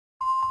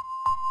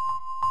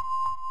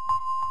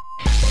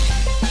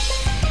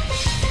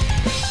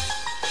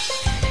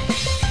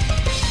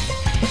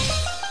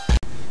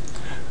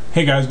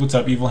Hey guys, what's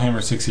up? Evil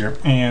Hammer 6 here,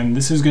 and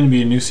this is going to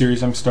be a new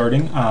series I'm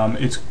starting.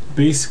 It's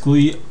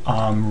basically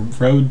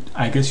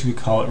I guess you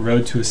could call it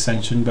Road to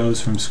Ascension bows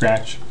from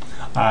scratch.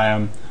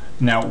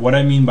 Now, what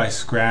I mean by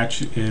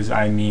scratch is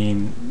I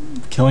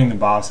mean killing the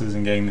bosses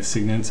and getting the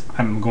signets.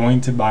 I'm going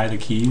to buy the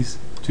keys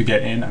to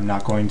get in. I'm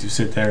not going to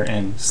sit there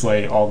and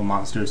slay all the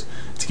monsters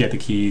to get the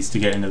keys to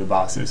get into the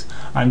bosses.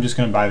 I'm just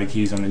going to buy the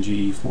keys on the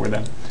GE for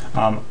them.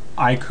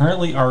 I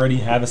currently already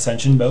have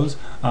Ascension bows.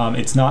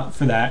 It's not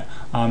for that.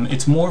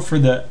 It's more for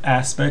the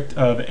aspect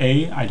of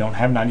I don't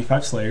have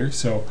 95 Slayers,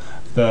 so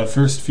the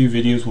first few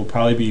videos will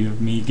probably be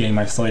me getting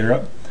my Slayer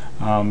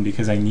up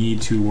because I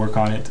need to work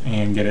on it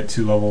and get it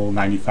to level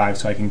 95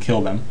 so I can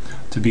kill them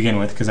to begin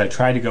with, because I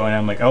tried to go and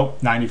I'm like, oh,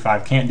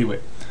 95, can't do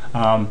it.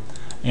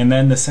 And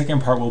then the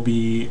second part will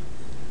be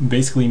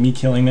basically me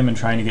killing them and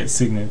trying to get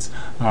signets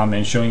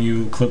and showing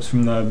you clips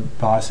from the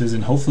bosses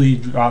and hopefully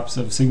drops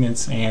of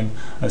signets and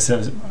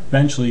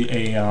eventually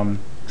a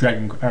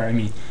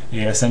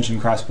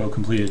Ascension crossbow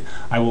completed.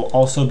 I will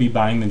also be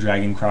buying the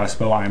dragon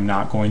crossbow. I'm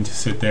not going to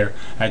sit there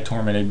at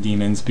tormented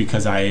demons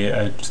because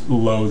I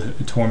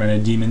loathe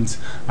tormented demons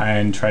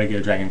and try to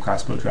get a dragon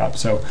crossbow drop.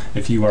 So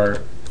if you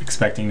are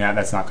expecting that,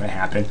 that's not going to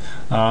happen.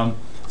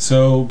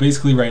 So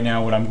basically right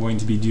now what I'm going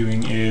to be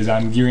doing is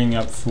I'm gearing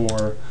up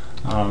for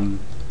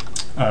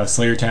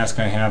Slayer task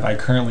I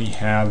currently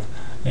have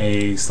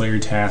a Slayer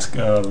task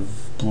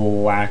of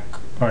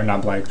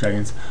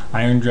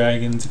Iron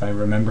Dragons, if I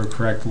remember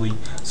correctly.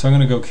 So I'm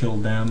gonna go kill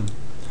them.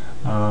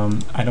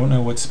 I don't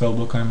know what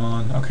spellbook I'm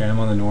on. Okay, I'm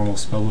on the normal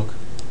spellbook.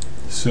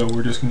 So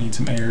we're just gonna need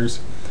some airs.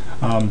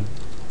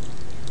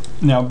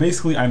 Now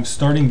basically I'm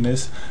starting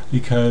this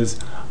because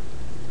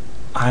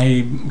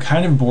I'm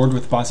kind of bored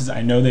with bosses.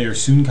 I know they are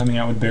soon coming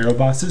out with barrow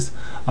bosses,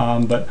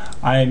 but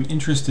I'm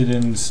interested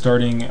in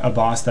starting a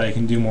boss that I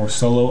can do more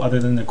solo other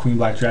than the Queen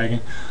Black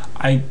Dragon.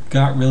 I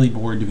got really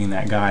bored doing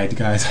that guide,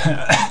 guys.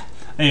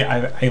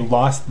 I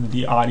lost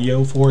the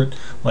audio for it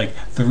like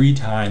 3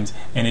 times,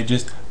 and it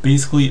just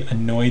basically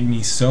annoyed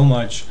me so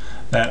much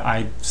that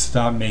I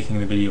stopped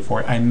making the video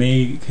for it. I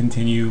may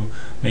continue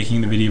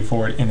making the video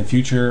for it in the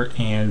future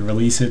and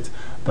release it,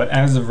 but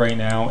as of right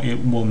now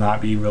it will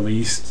not be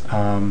released,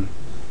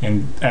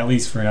 and at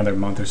least for another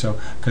month or so,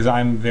 because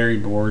I'm very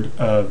bored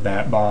of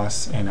that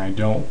boss and I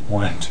don't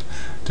want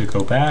to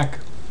go back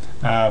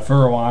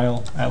for a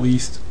while at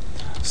least.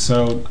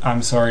 So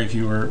I'm sorry if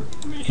you were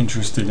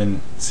interested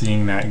in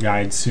seeing that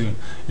guide soon.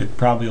 It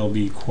probably will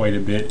be quite a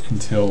bit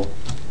until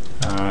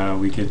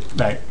we get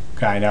that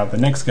guide out. The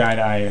next guide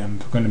I am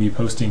going to be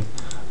posting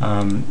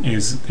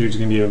there's going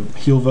to be a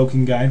heal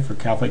evoking guide for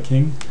Catholic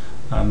King,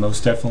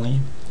 most definitely,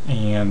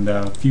 and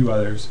a few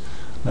others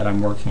that I'm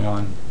working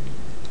on.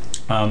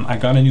 I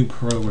got a new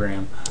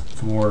program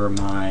for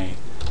my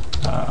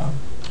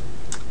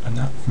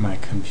not for my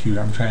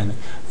computer, I'm trying to,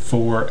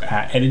 for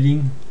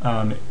editing,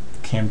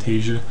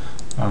 Camtasia.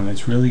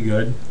 It's really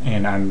good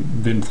and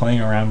I've been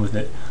playing around with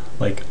it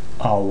like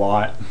a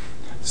lot,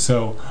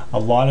 so a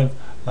lot of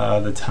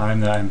the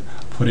time that I'm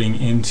putting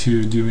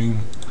into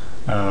doing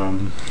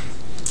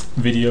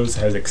videos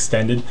has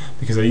extended,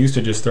 because I used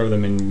to just throw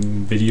them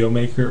in Video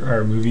Maker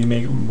or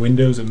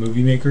Windows and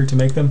Movie Maker to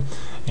make them,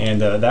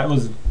 and that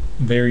was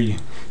very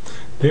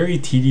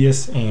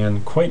tedious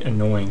and quite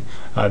annoying.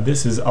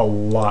 This is a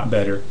lot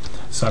better,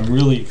 so I'm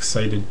really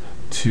excited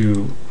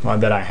to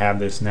that I have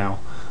this now,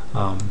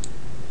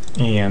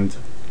 and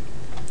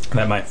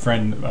that my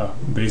friend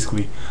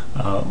basically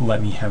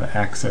let me have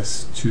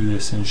access to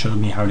this and showed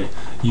me how to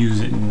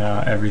use it and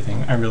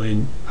everything. I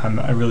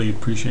really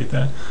appreciate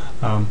that.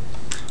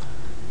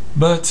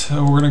 But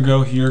we're gonna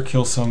go here,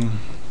 kill some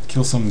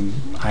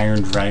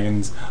Iron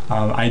Dragons.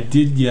 I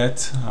did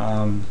get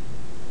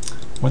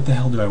what the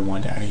hell do I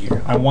want out of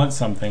here? I want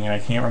something and I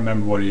can't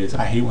remember what it is.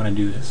 I hate when I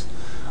do this.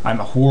 I'm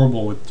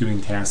horrible with doing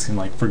tasks and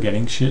like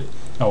forgetting shit.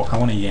 Oh, I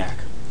want a yak.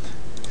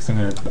 Because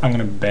I'm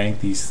gonna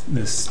bank this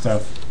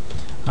stuff.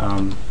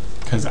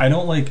 Because I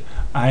don't like,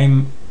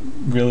 I'm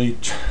really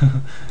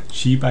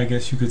cheap, I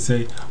guess you could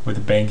say,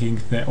 with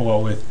banking.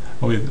 Well, with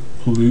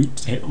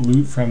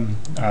loot from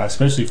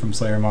especially from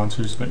Slayer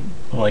monsters, but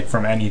like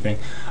from anything,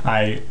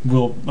 I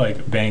will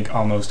like bank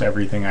almost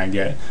everything I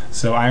get.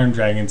 So Iron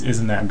Dragons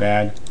isn't that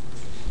bad,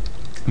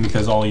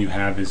 because all you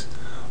have is,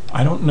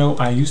 I don't know,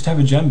 I used to have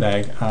a gem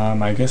bag.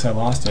 I guess I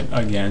lost it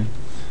again,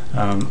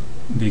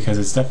 because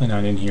it's definitely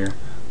not in here,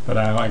 but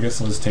I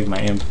guess I'll just take my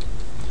imp.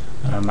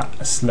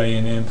 Slay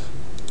an imp.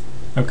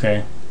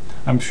 Okay,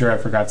 I'm sure I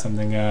forgot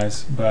something,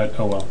 guys, but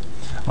oh well.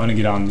 I want to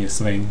get on this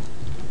thing.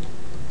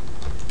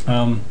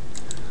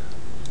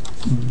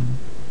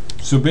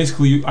 So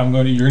basically you're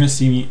gonna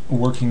see me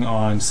working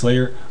on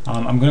Slayer.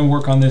 I'm gonna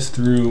work on this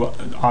through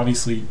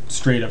obviously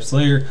straight up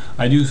Slayer.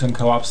 I do some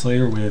co-op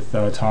Slayer with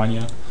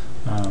Tanya,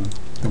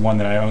 the one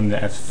that I own, the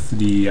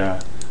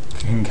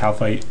King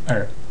Calfight,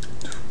 or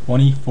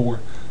 24/7.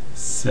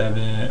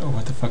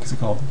 What the fuck is it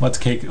called? Let's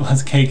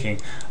Caking.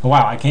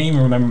 Wow, I can't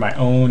even remember my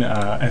own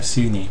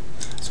FC name.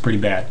 It's pretty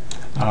bad.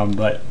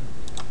 But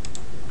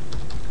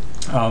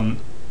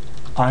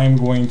I'm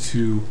going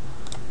to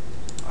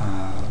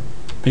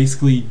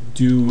basically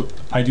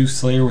I do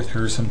Slayer with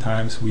her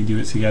sometimes. We do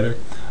it together,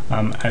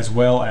 as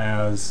well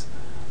as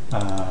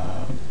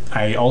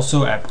I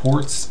also at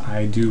ports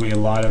I do a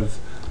lot of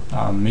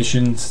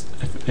missions.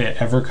 If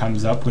it ever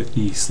comes up with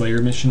the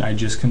Slayer mission, I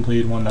just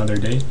completed one the other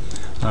day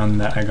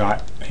that I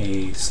got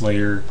a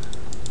Slayer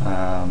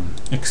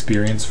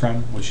experience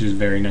from, which is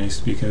very nice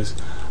because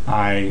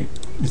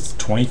it's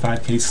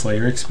 25k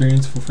Slayer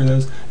experience for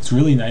those. It's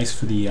really nice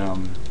for the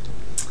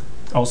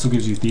also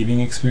gives you thieving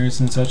experience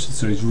and such,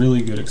 so it's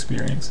really good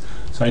experience.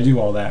 So I do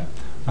all that.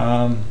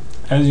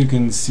 As you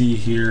can see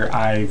here,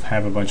 I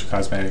have a bunch of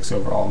cosmetics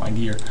over all my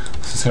gear,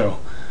 so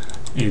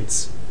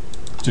it's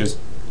just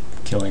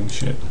killing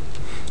shit.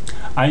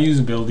 I use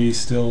abilities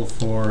still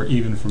for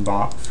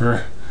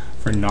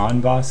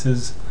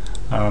non-bosses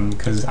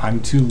because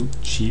I'm too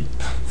cheap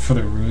for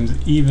the runes,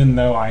 even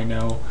though I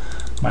know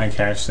my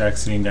cash stack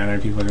sitting down there,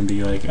 people are gonna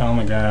be like, oh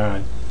my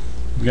god,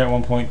 you got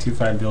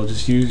 1.25 bill,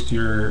 just use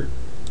your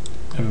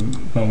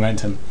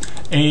momentum.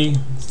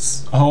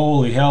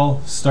 Holy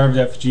hell, starved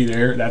FG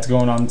there, that's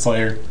going on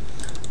Slayer.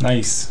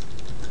 Nice.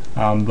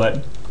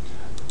 But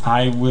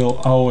I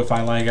will, if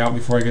I lag out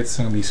before I get this,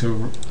 I'm gonna be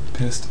so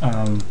pissed.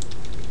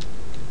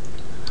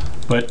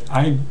 But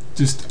I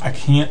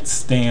can't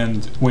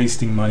stand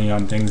wasting money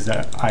on things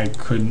that I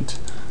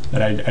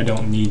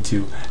don't need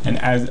to. And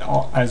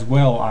as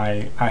well,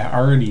 I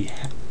already,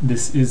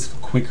 this is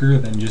quicker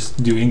than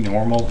just doing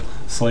normal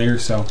Slayer,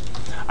 so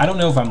I don't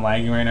know if I'm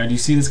lagging right now. Do you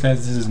see this,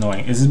 guys? This is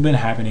annoying. This has been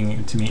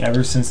happening to me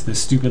ever since the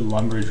stupid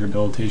Lumbridge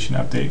rehabilitation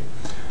update.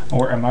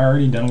 Or am I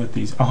already done with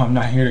these? Oh, I'm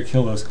not here to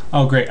kill those.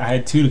 Oh great, I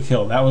had 2 to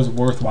kill. That was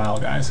worthwhile,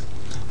 guys.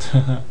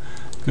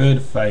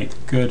 Good fight,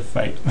 good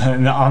fight.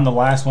 And on the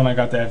last one I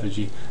got the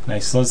effigy.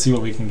 Nice. Let's see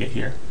what we can get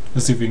here.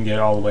 Let's see if we can get it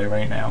all the way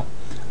right now.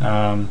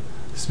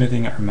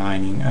 Smithing or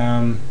mining?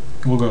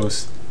 We'll go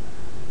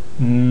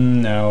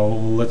no,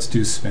 let's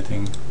do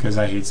smithing, because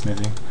I hate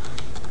smithing.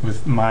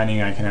 With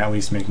mining I can at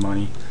least make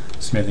money.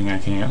 Smithing I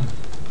can't.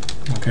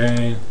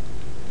 Okay.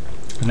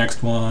 The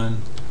next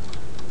one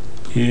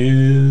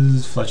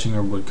is fletching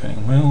or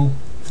woodcutting. Well,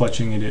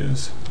 fletching it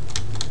is,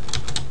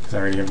 because I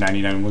already have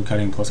 99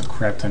 woodcutting plus a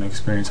crap ton of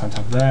experience on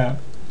top of that.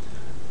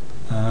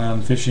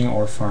 Fishing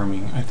or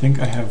farming. I think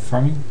I have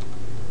farming.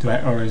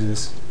 Or is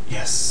this?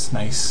 Yes,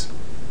 nice.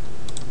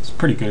 It's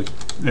pretty good.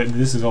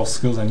 This is all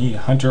skills I need.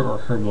 Hunter or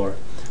herblore.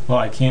 Well,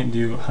 I can't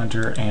do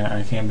hunter and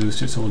I can't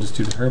boost it, so we'll just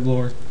do the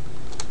herblore.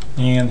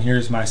 And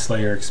here's my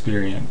Slayer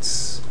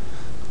experience.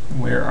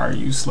 Where are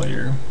you,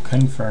 Slayer?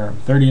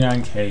 Confirm.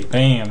 39k.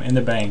 Bam! In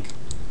the bank.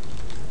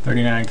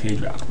 39k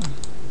drop.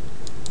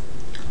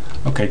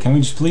 Okay, can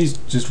we please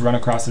just run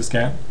across this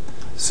gap?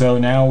 So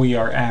now we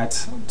are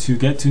at, to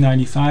get to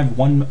 95,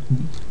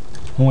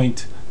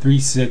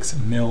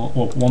 1.36 mil,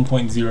 well,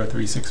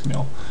 1.036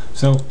 mil.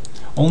 So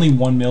only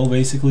 1 mil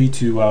basically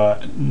to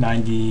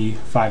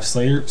 95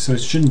 Slayer, so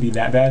it shouldn't be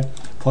that bad.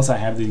 Plus I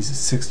have these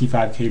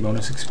 65k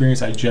bonus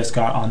experience I just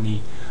got on the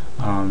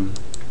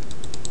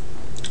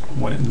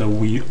the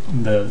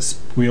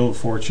Wheel of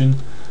Fortune.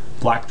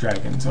 Black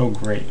Dragons. Oh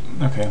great.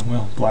 Okay,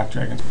 well, Black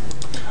Dragons.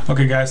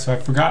 Okay guys, so I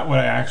forgot what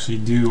I actually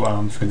do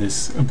for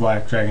this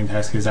Black Dragon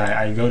task, is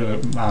I go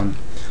to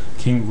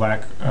King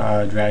Black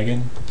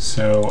Dragon,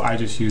 so I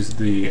just use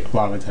the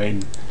Lava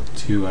Titan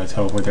to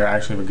teleport there. I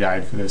actually have a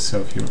guide for this,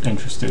 so if you're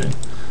interested in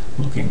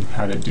looking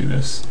how to do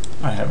this,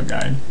 I have a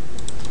guide.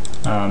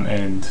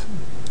 And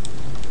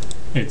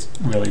it's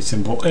really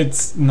simple.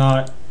 It's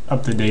not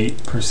up to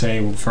date per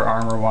se for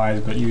armor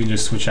wise, but you can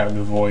just switch out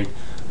the Void,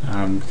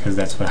 because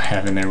that's what I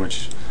have in there,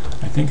 which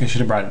I think I should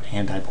have brought an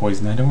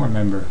anti-poison. I don't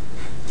remember.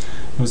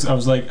 I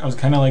was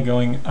kind of like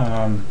going,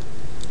 oh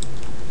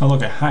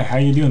look, hi, how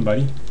you doing,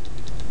 buddy?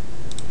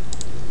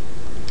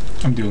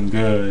 I'm doing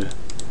good.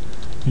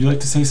 Would you like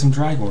to say some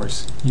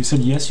Dragors? You said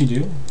yes you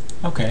do?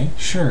 Okay,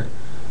 sure.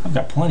 I've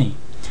got plenty.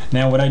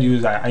 Now what I do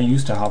is I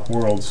used to hop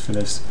worlds for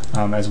this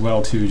as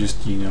well too,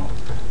 just, you know,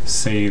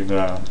 save,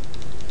 well,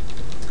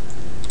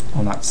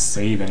 not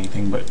save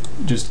anything, but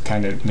just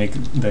kind of make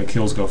the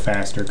kills go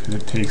faster, because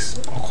it takes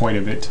quite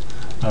a bit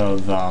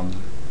of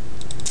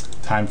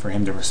time for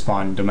him to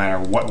respond no matter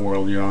what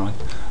world you're on.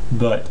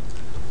 But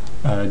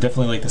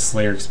definitely like the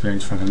Slayer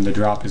experience from him. The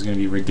drop is going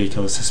to be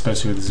ridiculous,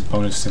 especially with this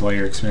bonus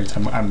Slayer experience.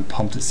 I'm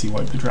pumped to see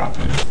what the drop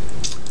is.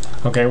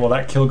 Okay, well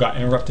that kill got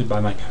interrupted by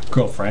my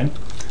girlfriend,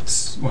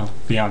 well,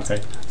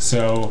 fiance.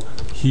 So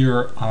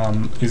here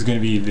is going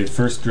to be the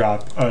first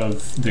drop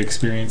of the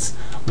experience,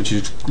 which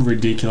is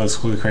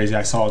ridiculously crazy.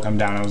 I saw it come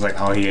down, I was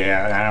like, oh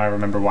yeah, now I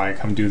remember why I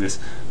come do this,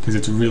 because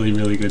it's really,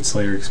 really good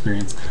Slayer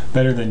experience.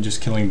 Better than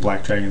just killing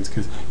Black Dragons,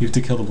 because you have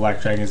to kill the Black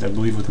Dragons, I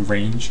believe, with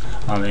range,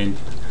 and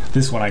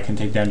this one I can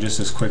take down just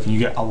as quick, and you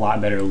get a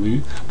lot better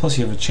loot. Plus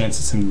you have a chance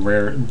at some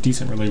rare,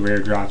 really rare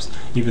drops,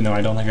 even though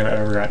I don't think I've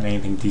ever gotten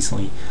anything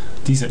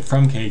decent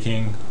from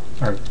K-King,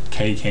 or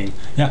K-King.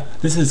 Yeah,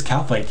 this is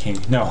Cowfight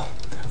King. No,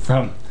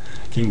 from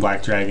King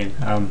Black Dragon.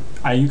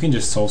 You can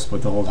just soul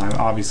split the whole time.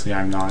 Obviously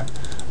I'm not.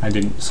 I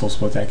didn't soul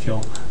split that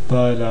kill,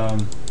 but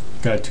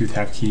got a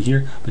 2-tap key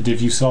here. But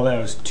if you saw that,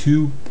 it was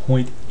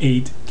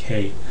 2.8k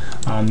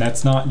 2.8k.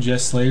 That's not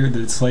just Slayer.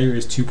 The Slayer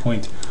is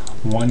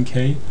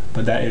 2.1k,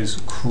 but that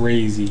is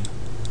crazy.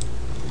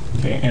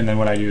 Okay, and then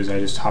what I do is I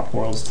just hop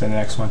worlds to the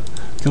next one.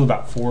 Killed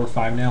about 4 or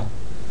 5 now.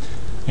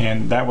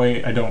 And that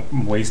way I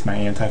don't waste my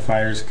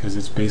anti-fires, because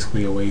it's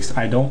basically a waste.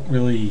 I don't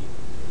really,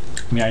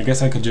 I mean, I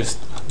guess I could just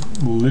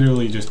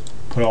literally just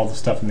put all the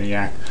stuff in the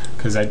yak,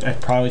 because I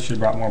probably should have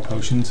brought more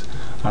potions,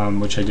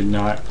 which I did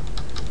not,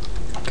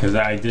 because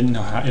I didn't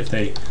know how, if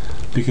they,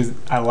 because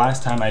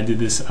last time I did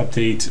this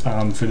update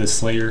for the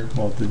Slayer,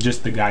 well,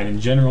 just the guide in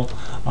general,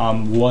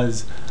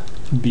 was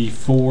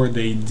before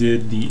they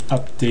did the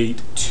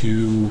update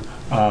to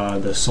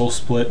the Soul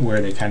Split,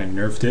 where they kind of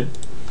nerfed it.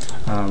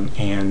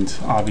 And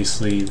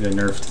obviously the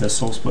nerf to the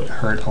Soul Split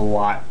hurt a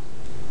lot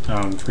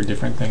for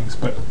different things,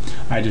 but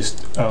I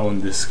just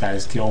owned this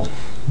guy's kill.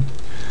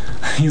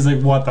 He's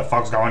like, what the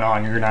fuck's going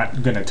on? You're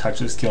not gonna touch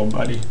this kill,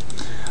 buddy.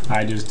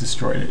 I just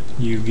destroyed it.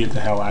 You get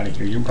the hell out of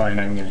here. You're probably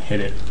not even gonna hit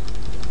it.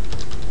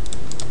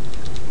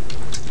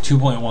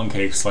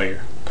 2.1k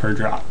Slayer per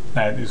drop.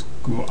 That is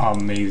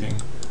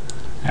amazing.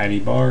 Addy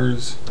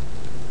bars,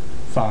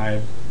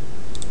 5.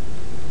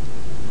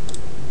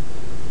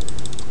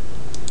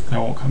 I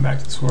won't come back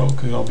to this world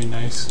because I'll be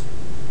nice.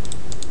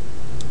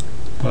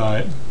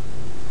 But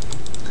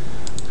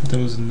put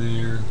those in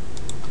there.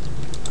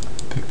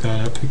 Pick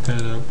that up, pick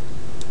that up.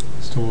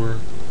 Store.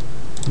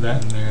 Put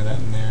that in there, that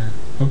in there.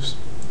 Oops.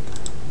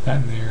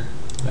 That in there,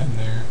 that in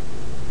there.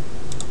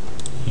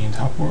 And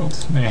top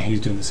worlds. Man, he's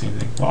doing the same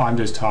thing. Well, I'm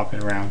just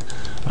hopping around.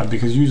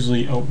 Because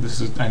usually, oh,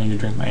 this is, I need to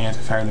drink my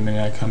anti-fire the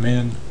minute I come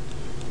in.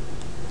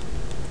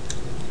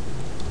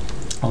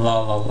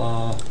 La la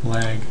la,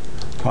 lag.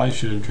 Probably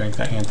should have drank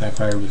that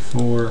anti-fire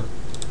before,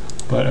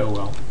 but oh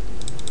well.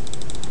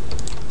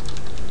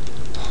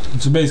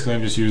 So basically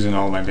I'm just using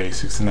all my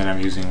basics, and then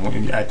I'm using,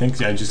 I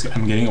think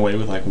I'm getting away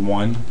with like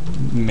 1,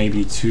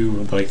 maybe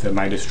 2, like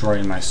my Destroy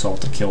and my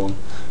Salt to kill him,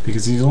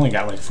 because he's only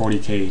got like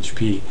 40k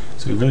HP,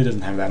 so he really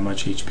doesn't have that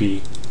much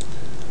HP.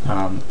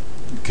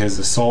 Because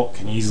the Salt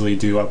can easily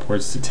do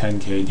upwards to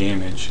 10k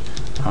damage,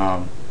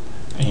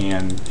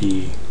 and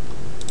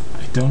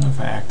I don't know if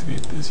I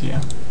activate this,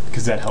 yeah,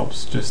 because that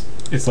helps. Just,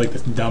 it's like the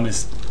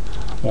dumbest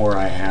ore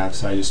I have,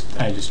 so I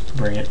just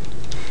bring it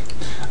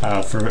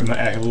for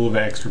a little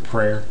bit extra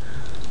prayer.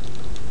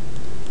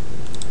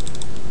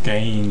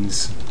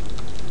 Gains.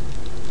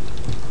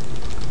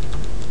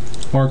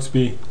 More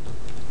XP.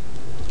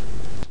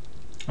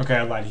 Okay,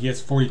 I lied. He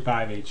has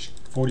 45k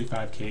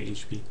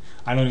HP.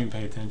 I don't even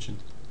pay attention.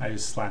 I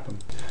just slap him.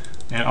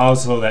 And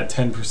also that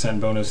 10%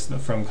 bonus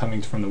from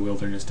coming from the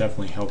wilderness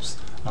definitely helps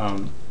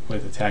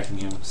with attacking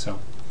him. So,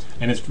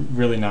 and it's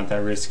really not that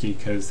risky,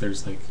 because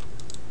there's like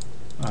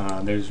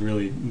there's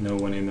really no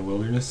one in the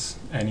wilderness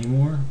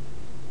anymore.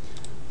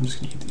 I'm just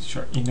gonna eat these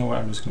shark. You know what?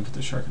 I'm just gonna put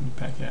the shark in the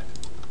pack yak.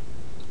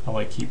 I'll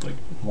like keep like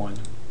 1.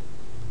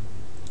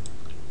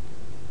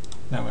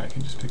 That way I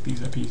can just pick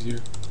these up easier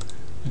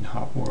and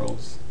hop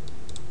worlds.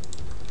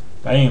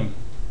 Bam!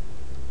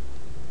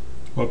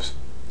 Whoops.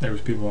 There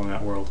was people on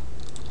that world.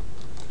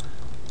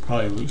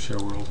 Probably a loot share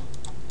world.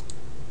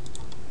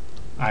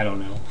 I don't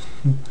know.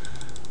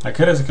 I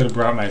could have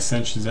brought my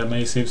Ascensions. That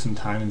may save some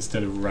time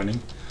instead of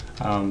running.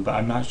 But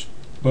I'm not.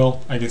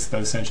 Well, I guess the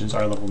Ascensions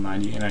are level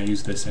 90, and I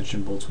use the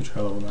Ascension bolts, which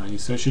are level 90,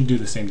 so it should do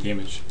the same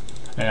damage.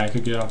 And I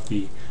could get off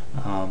the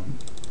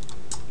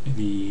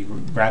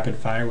rapid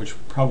fire, which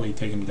would probably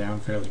take him down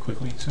fairly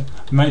quickly. So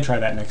I might try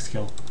that next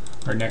kill,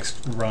 or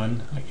next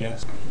run, I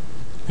guess.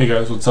 Hey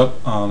guys, what's up?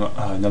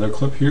 Another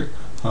clip here.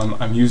 I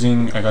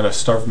got a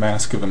Starved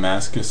Mask of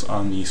Damascus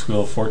on the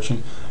Wheel of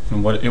Fortune,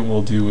 and what it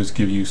will do is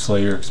give you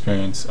Slayer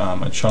experience,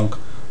 a chunk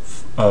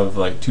of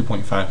like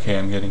 2.5k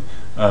I'm getting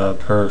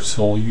per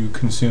soul you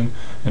consume,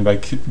 and by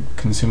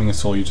consuming a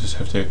soul you just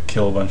have to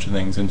kill a bunch of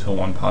things until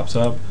one pops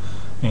up,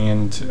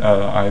 and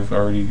I've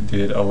already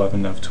did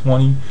 11 of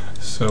 20,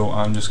 so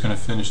I'm just going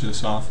to finish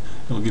this off.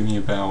 It'll give me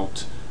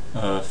about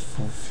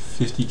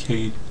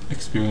 50k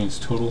experience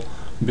total.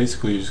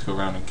 Basically you just go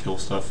around and kill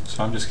stuff,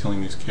 so I'm just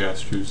killing these Chaos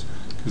Shrews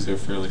because they're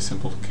fairly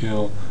simple to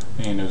kill,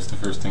 and it was the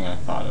first thing I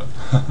thought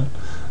of.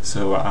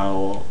 So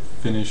I'll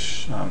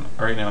finish,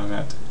 right now I'm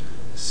at,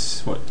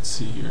 let's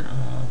see here,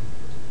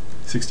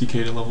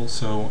 60k to level,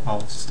 so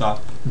I'll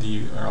start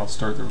the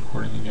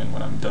recording again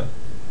when I'm done.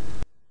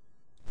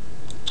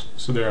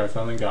 So there, I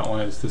finally got one.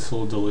 It's this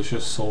little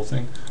delicious soul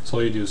thing. So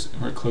all you do is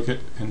right click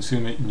it,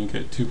 consume it, and you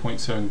get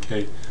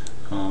 2.7k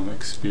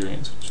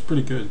experience, which is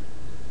pretty good.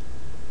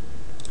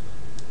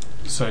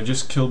 So I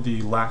just killed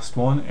the last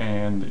one,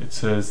 and it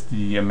says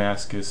the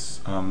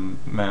Damascus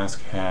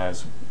mask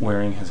has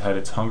had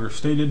its hunger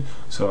stated,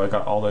 so I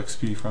got all the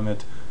XP from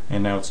it,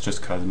 and now it's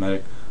just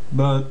cosmetic.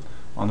 But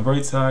on the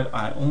bright side,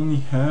 I only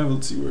have,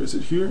 let's see, where is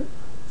it here?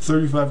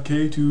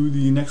 35k to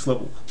the next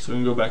level. So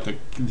I'm going to go back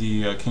to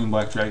the King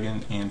Black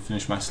Dragon and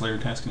finish my Slayer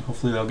task, and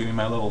hopefully that'll give me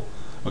my level.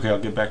 Okay, I'll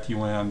get back to you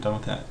when I'm done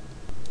with that.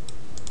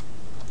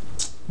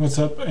 What's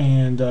up?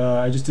 And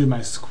I just did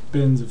my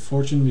spins of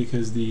fortune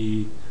because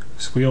the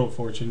Wheel of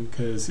Fortune,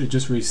 because it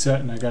just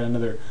reset and I got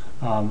another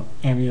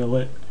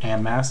Amulet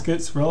and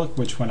Maskets relic,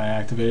 which when I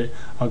activate it,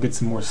 I'll get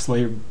some more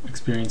Slayer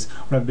experience.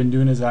 What I've been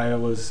doing is I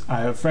have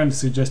a friend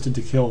suggested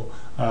to kill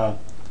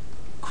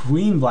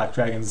Queen Black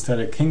Dragons instead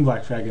of King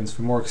Black Dragons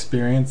for more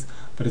experience,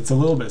 but it's a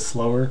little bit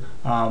slower,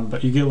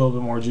 but you get a little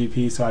bit more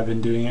GP, so I've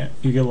been doing it.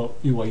 You get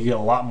a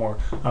lot more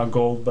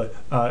gold, but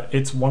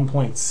it's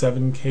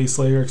 1.7k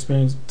Slayer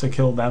experience to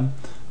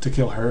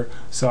kill her,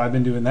 so I've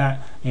been doing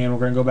that, and we're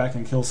going to go back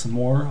and kill some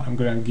more. I'm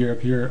going to gear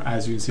up here.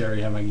 As you can see, I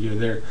already have my gear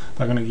there,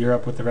 but I'm going to gear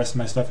up with the rest of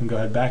my stuff and go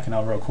head back, and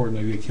I'll record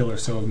maybe a kill or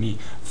so of me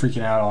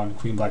freaking out on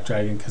Queen Black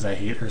Dragon because I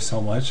hate her so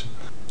much.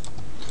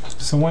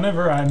 So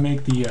whenever I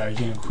make the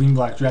Queen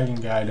Black Dragon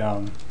guide,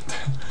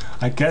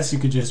 I guess you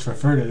could just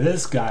refer to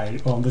this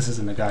guide. Well, this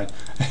isn't a guide.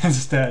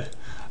 Instead,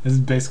 this is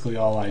basically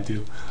all I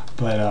do.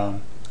 But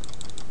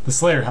the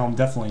Slayer Helm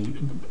definitely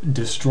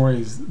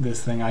destroys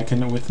this thing. I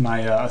can, with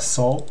my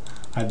assault,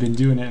 I've been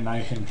doing it and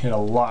I can hit a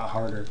lot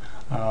harder.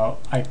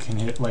 I can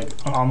hit like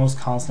almost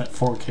constant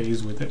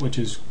 4Ks with it, which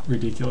is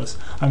ridiculous.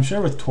 I'm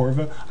sure with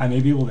Torva I may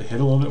be able to hit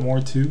a little bit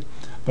more too,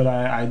 but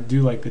I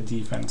do like the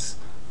defense.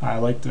 I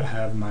like to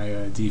have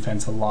my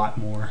defense a lot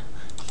more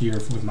here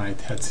with my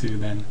Tetsu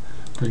than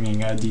bringing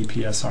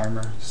DPS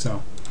armor.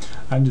 So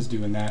I'm just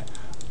doing that.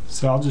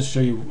 So I'll just show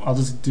you. I'll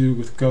just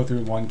go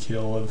through one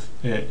kill of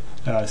it.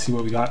 See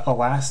what we got. A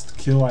last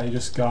kill I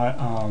just got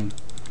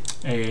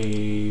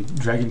a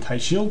Dragon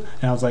Kite Shield,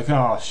 and I was like,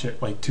 oh shit,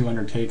 like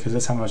 200k, because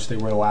that's how much they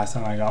were the last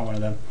time I got one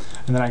of them.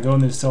 And then I go in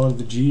there to sell it to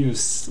the G. It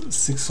was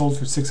sold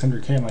for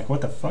 600k. I'm like,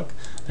 what the fuck?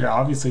 They're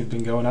obviously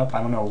been going up.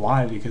 I don't know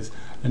why, because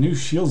the new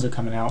shields are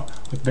coming out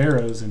with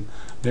barrows, and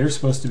they're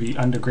supposed to be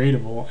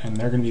undegradable, and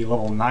they're going to be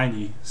level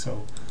 90.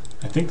 So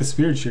I think the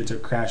Spirit Sheards are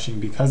crashing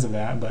because of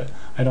that, but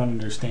I don't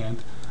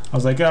understand. I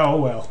was like,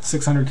 oh well,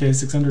 600k,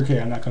 600k.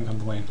 I'm not going to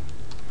complain.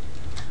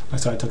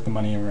 So I took the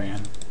money and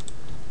ran.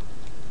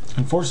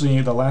 Unfortunately,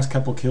 the last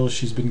couple kills,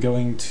 she's been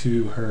going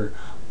to her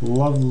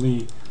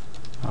lovely,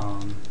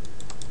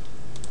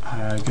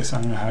 I guess,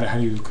 I don't know, how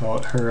do you call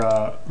it,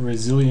 her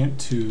resilient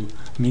to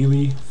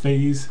melee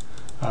phase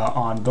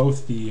on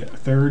both the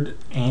 3rd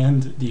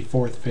and the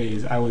 4th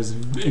phase. I was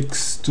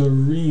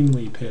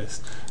extremely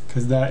pissed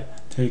because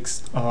that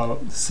takes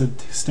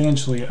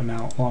substantially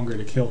amount longer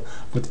to kill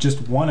with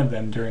just one of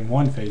them during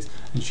one phase,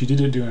 and she did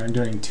it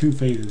during 2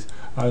 phases.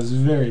 I was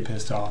very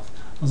pissed off.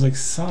 I was like,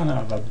 son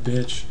of a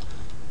bitch.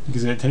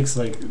 Because it takes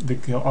like the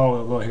kill.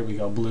 Oh, well, here we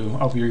go. Blue.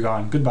 Oh, you're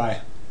gone. Goodbye.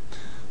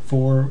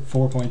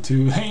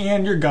 4.2,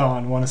 and you're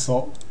gone. 1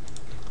 assault.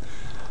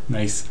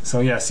 Nice. So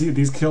yeah, see,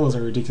 these kills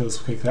are ridiculous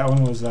quick. That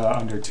one was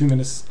under 2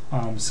 minutes.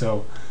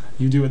 So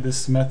you do it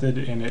this method,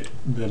 and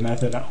the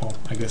method. Oh,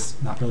 I guess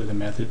not really the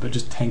method, but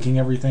just tanking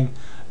everything.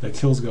 The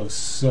kills go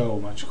so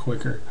much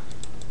quicker.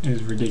 It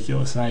is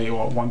ridiculous. And I ate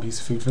 1 piece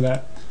of food for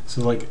that.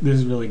 So like, this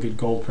is really good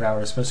gold per hour,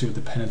 especially with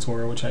the Penance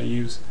Aura, which I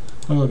use.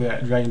 Oh, look at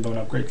that Dragon Bone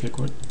upgrade kit,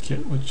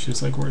 which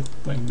is like worth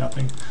like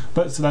nothing.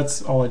 But so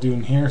that's all I do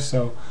in here.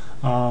 So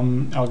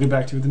I'll get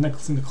back to you with the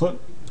next in the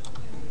clip.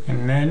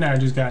 And then I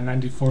just got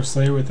 94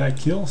 Slayer with that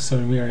kill.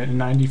 So we are at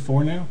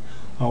 94 now.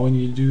 All we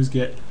need to do is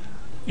get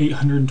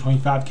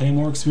 825k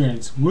more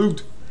experience.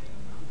 Woot!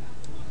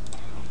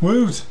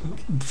 Woot!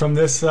 From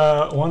this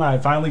one, I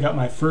finally got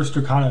my first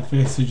Draconic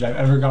Visage I've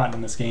ever gotten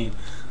in this game.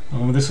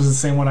 This was the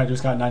same one I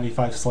just got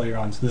 95 Slayer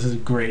on, so this is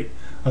great.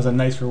 That was a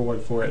nice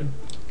reward for it.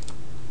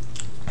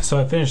 So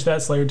I finished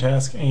that Slayer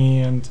task,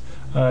 and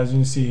as you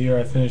can see here,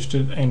 I finished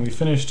it, and we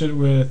finished it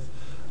with,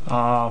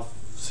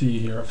 see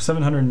here,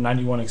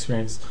 791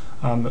 experience.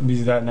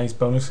 These are that nice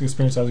bonus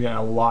experience. I was getting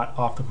a lot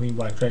off the Queen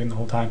Black Dragon the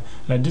whole time,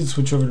 and I did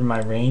switch over to my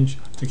range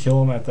to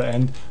kill him at the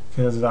end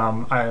because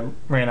I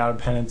ran out of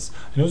penance,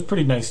 and it was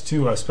pretty nice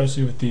too,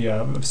 especially with the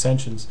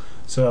Ascensions.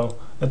 So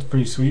that's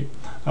pretty sweet.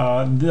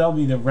 That'll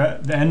be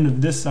the end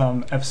of this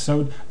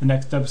episode. The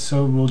next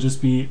episode will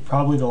just be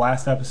probably the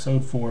last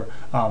episode for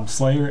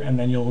Slayer, and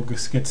then you'll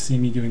just get to see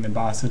me doing the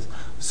bosses.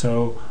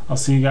 So I'll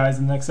see you guys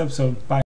in the next episode. Bye.